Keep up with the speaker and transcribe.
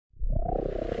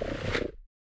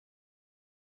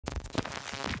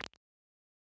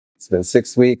It's been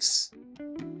 6 weeks,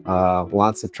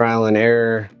 lots of trial and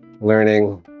error,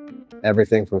 learning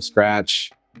everything from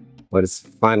scratch, but it's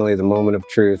finally the moment of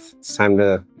truth. It's time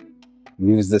to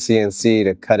use the CNC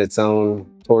to cut its own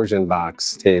torsion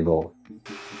box table.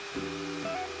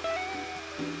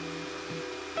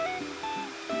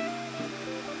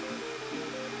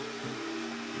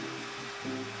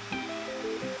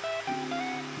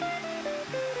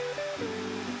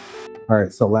 All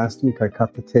right, so last week I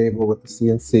cut the table with the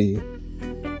CNC,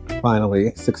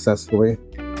 finally, successfully.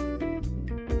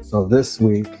 So this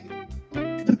week,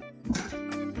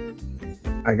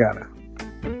 I gotta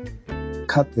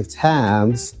cut the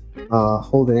tabs,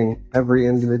 holding every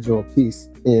individual piece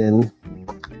in,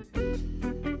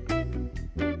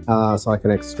 so I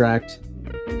can extract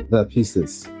the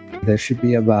pieces. There should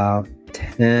be about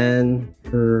 10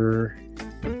 per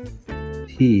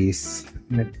piece.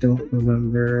 I don't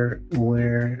remember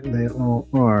where they all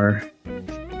are.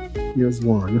 Here's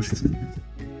one.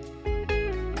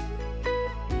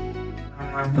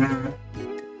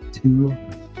 2.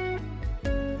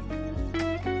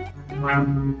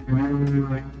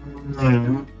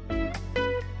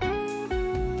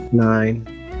 9.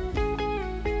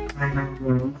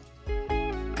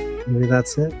 Maybe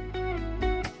that's it.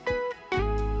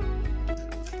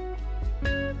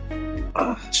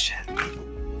 Oh shit.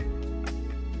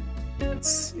 Let's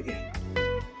see.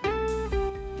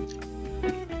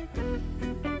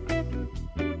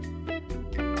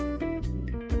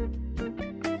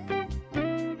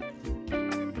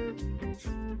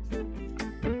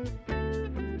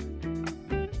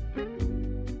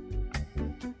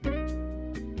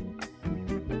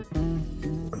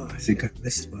 Oh, I think I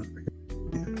missed one.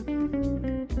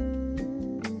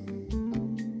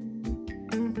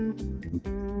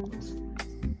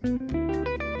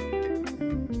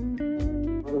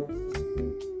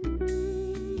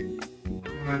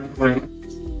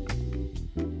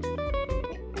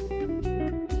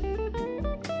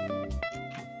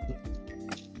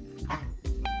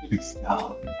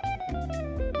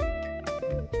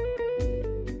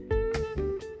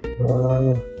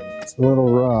 It's a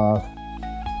little rough.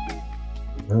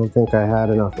 I don't think I had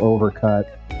enough overcut.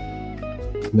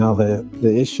 Now the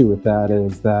issue with that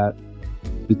is that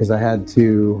because I had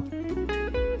to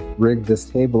rig this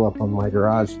table up on my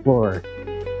garage floor,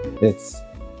 it's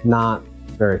not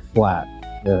very flat.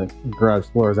 The garage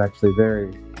floor is actually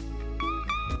very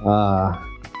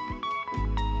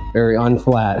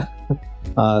unflat.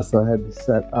 So I had to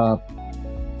set up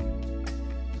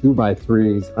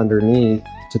 2x3s underneath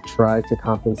to try to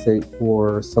compensate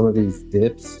for some of these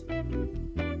dips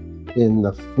in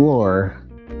the floor.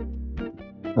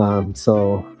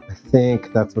 So I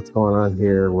think that's what's going on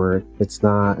here, where it's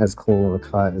not as clean of a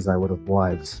cut as I would have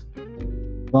liked.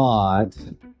 But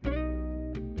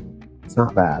it's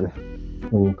not bad.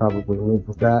 We'll probably live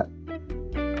with that.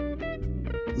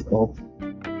 So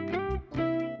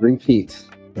repeat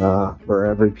for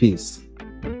every piece.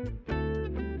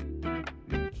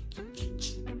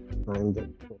 Time to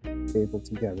put the table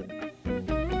together.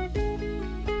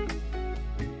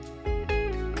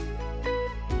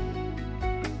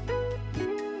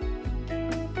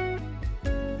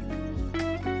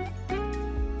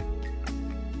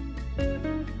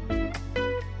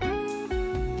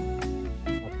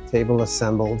 Table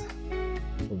assembled.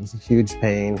 It was a huge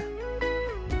pain.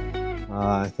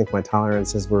 I think my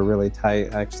tolerances were really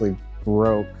tight. I actually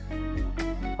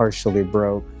partially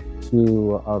broke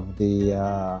 2 of the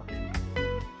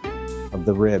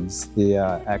ribs, the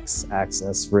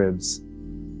X-axis ribs,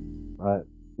 but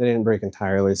they didn't break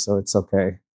entirely, so it's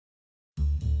okay.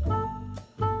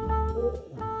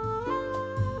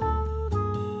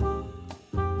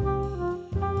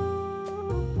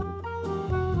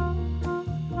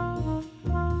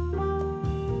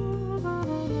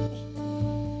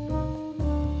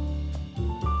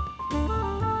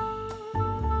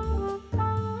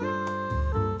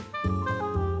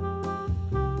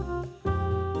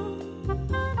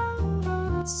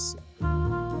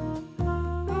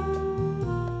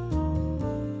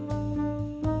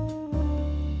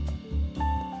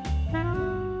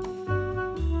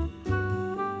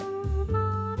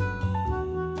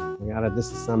 I gotta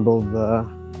disassemble the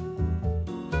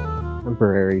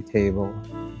temporary table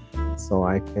so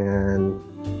I can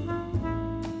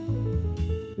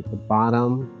get the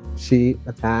bottom sheet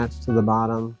attached to the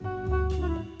bottom,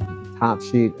 the top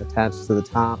sheet attached to the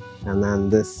top, and then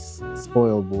this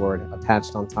spoil board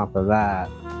attached on top of that.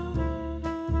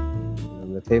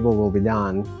 And the table will be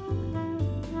done,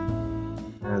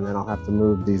 and then I'll have to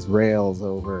move these rails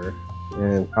over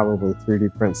and probably 3D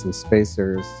print some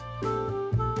spacers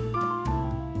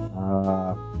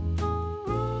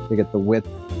to get the width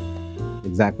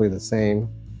exactly the same,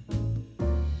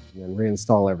 and then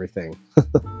reinstall everything.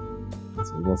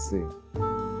 So we'll see.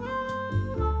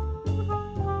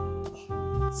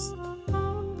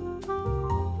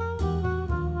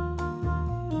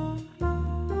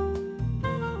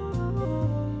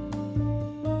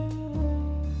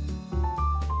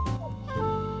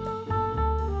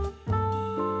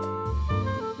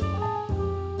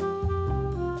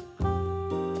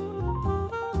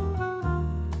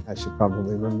 I should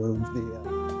probably remove the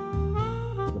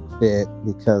bit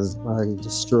because I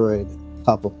destroyed a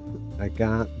couple. I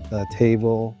got the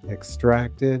table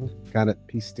extracted, got it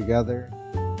pieced together.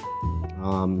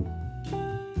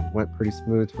 Went pretty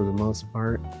smooth for the most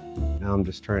part. Now I'm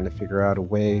just trying to figure out a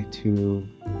way to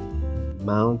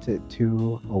mount it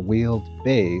to a wheeled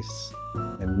base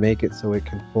and make it so it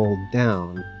can fold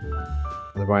down.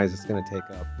 Otherwise it's going to take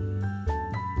up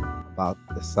about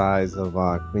the size of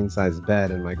a queen size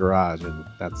bed in my garage, and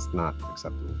that's not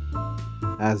acceptable.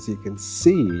 As you can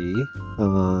see,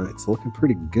 it's looking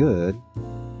pretty good.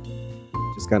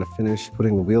 Just got to finish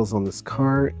putting the wheels on this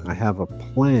cart. I have a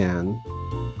plan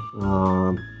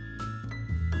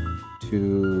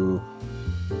to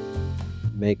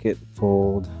make it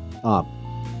fold up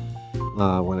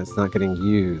when it's not getting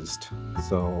used.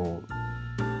 So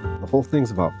the whole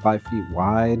thing's about 5 feet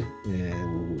wide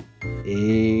and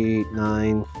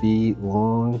 8-9 feet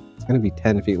long. It's going to be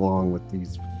 10 feet long with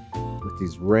these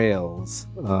rails,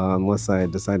 unless I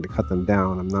decide to cut them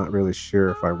down. I'm not really sure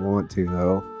if I want to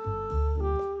though.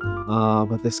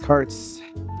 But this cart's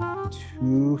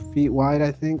 2 feet wide,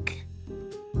 I think.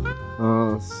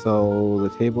 So the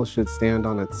table should stand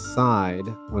on its side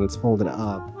when it's folded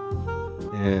up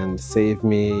and save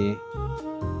me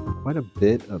quite a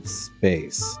bit of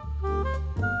space.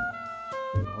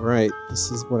 Alright,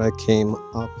 this is what I came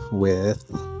up with.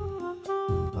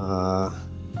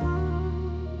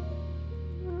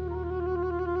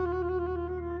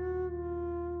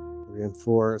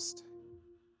 Reinforced.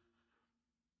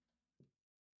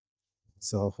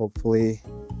 So hopefully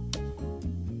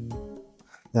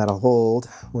that'll hold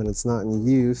when it's not in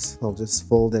use. I'll just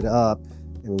fold it up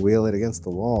and wheel it against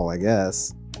the wall, I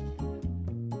guess.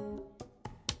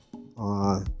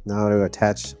 Now to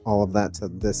attach all of that to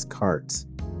this cart.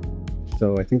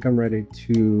 So I think I'm ready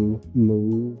to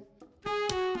move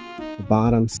the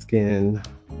bottom skin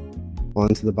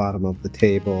onto the bottom of the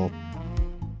table.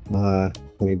 I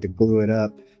need to glue it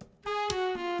up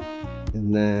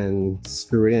and then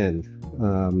screw it in.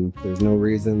 There's no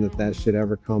reason that should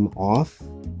ever come off.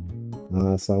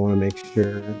 So I want to make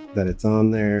sure that it's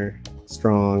on there,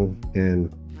 strong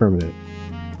and permanent.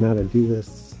 Now to do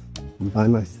this by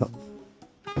myself.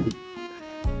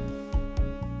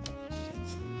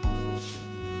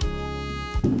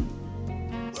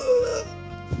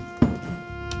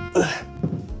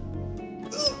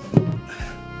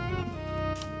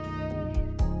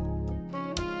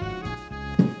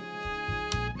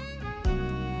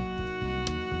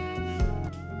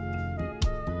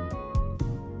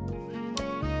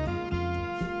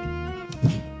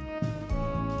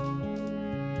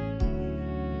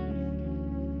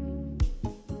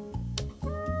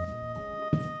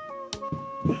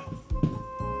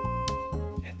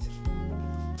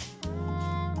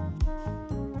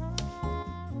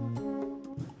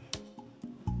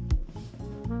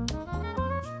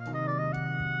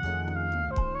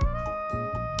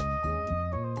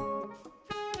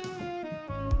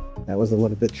 That was a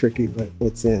little bit tricky, but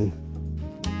it's in.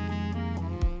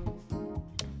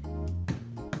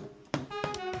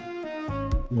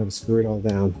 I'm going to screw it all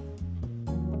down.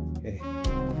 Okay.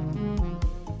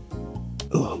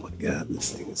 Oh my god,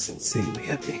 this thing is insanely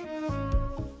heavy.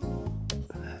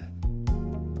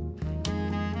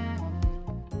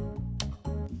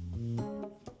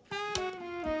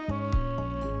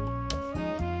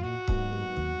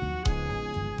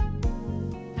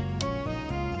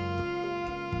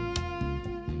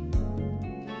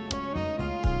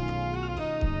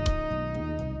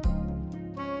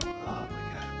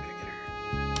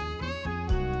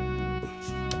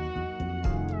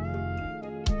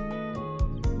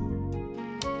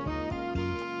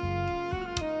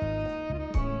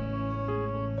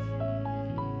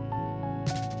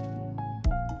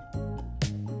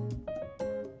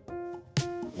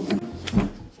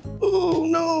 Oh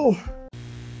no!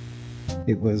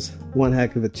 It was one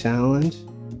heck of a challenge,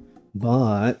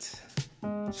 but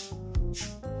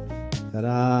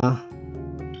ta-da!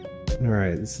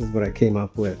 Alright, this is what I came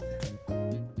up with.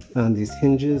 Found these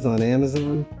hinges on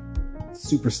Amazon.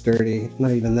 Super sturdy,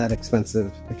 not even that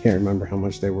expensive. I can't remember how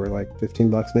much they were, like 15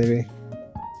 bucks maybe.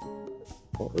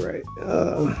 Alright,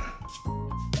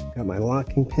 Got my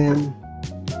locking pin.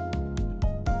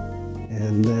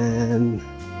 And then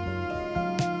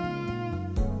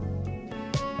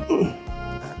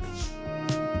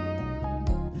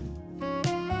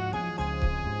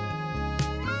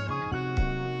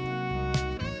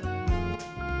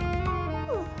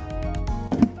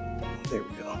there we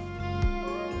go.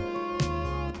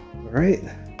 All right,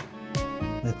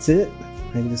 that's it.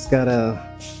 I just gotta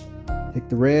take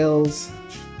the rails,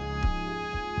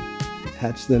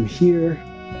 attach them here.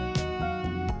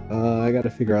 I gotta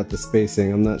figure out the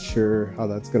spacing. I'm not sure how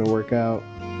that's gonna work out.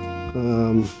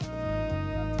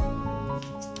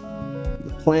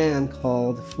 The plan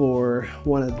called for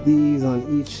one of these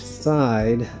on each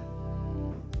side,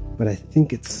 but I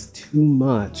think it's too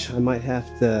much. I might have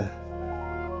to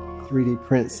 3D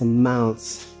print some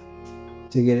mounts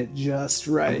to get it just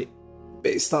right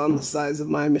based on the size of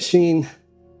my machine,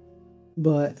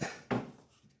 but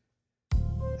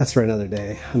that's for another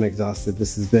day. I'm exhausted.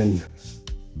 This has been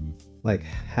like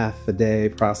half a day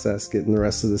process getting the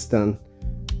rest of this done,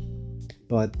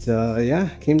 but yeah,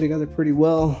 came together pretty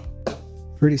well.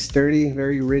 Pretty sturdy,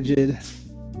 very rigid,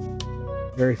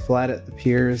 very flat at the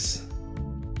piers.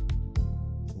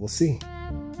 We'll see.